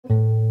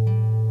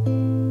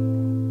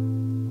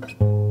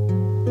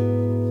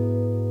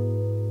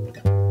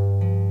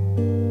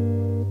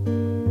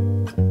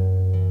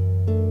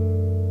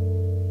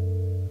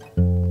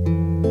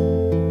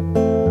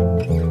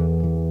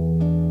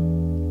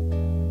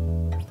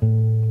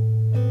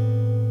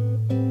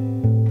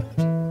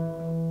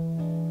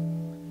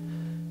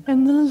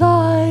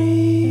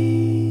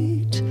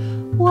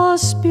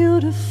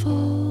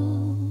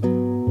waterfall,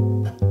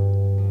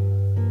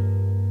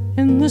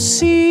 and the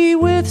sea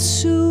with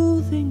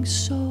soothing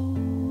soul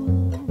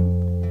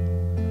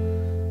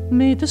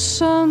made the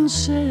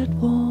sunset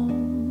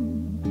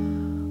warm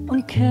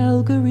on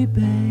Calgary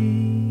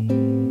Bay,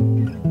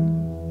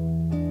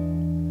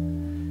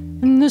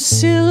 and the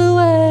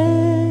silhouettes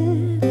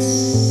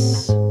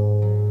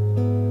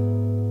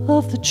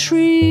of the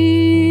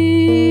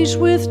trees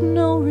with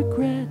no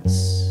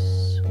regrets,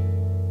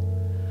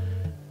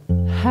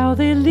 how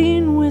they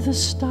lean with a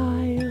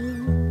style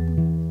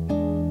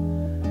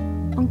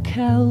on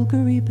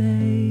Calgary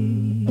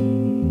Bay.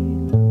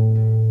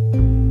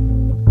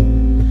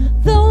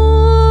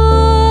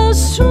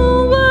 Those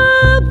who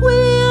were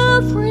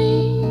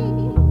weary,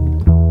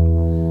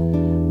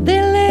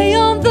 they lay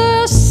on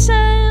the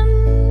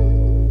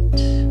sand,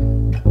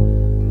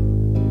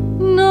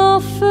 and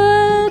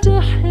offered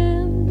a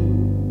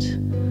hand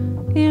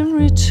in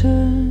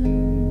return.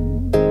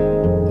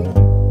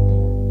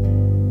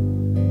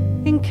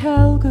 In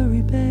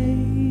Calgary Bay,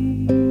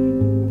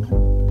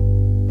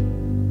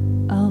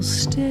 I'll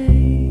stay.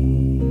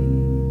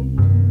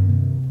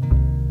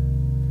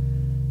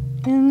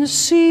 And the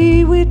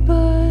seaweed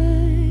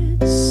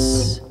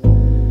birds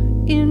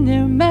in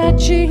their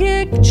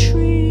magic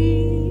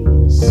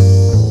trees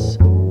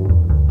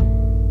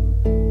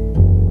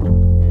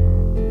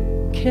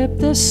kept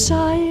their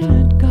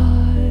silent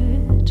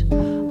guard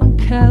on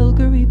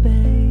Calgary Bay.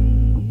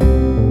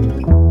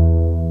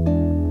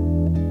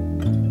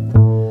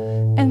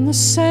 And the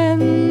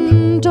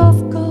sand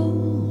of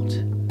gold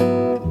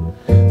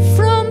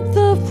from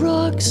the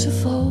rocks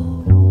of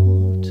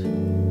old,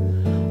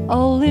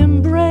 all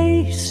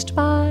embraced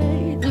by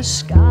the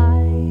sky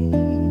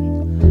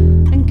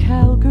and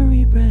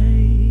Calgary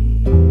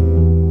Bay.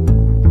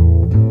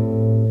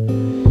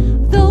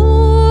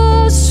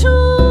 Those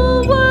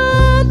who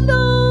were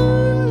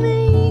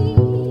lonely,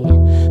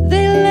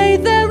 they lay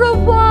there a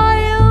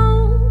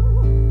while,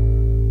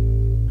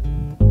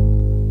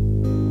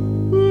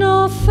 and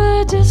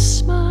offered a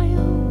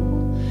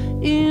smile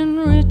in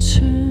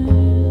return.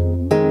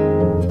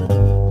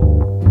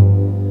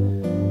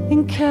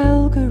 In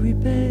Calgary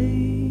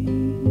Bay,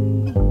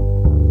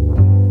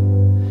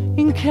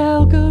 in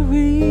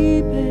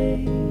Calgary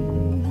Bay,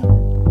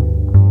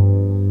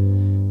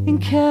 in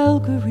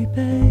Calgary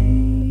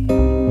Bay,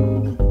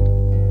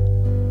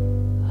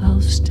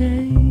 I'll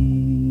stay.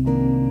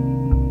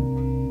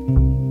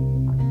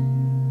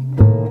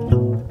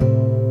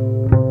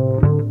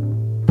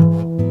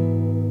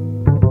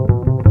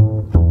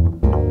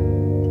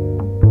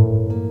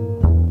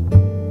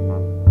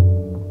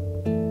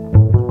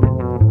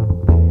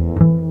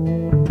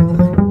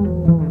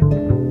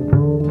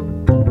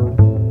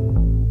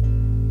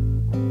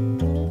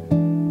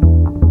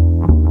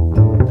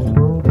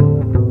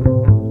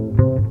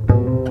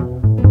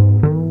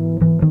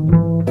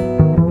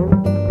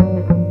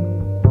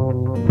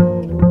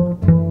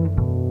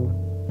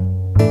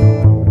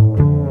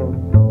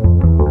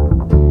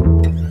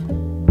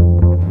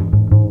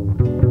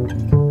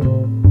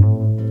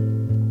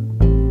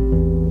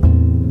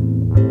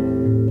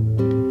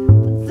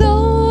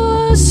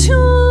 Those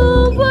who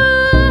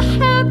were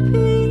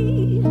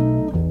happy,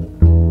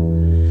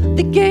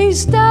 they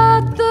gazed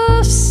at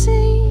the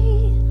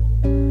sea,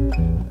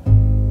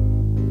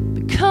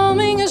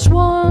 becoming as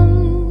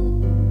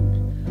one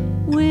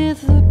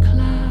with the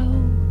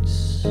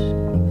clouds.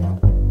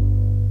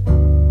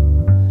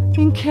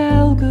 In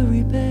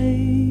Calgary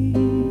Bay,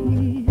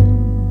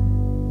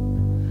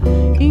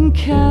 in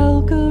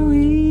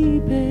Calgary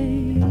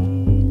Bay,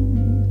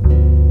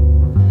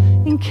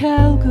 in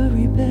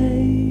Calgary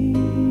Bay,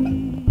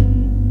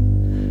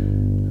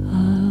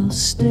 I'll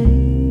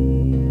stay.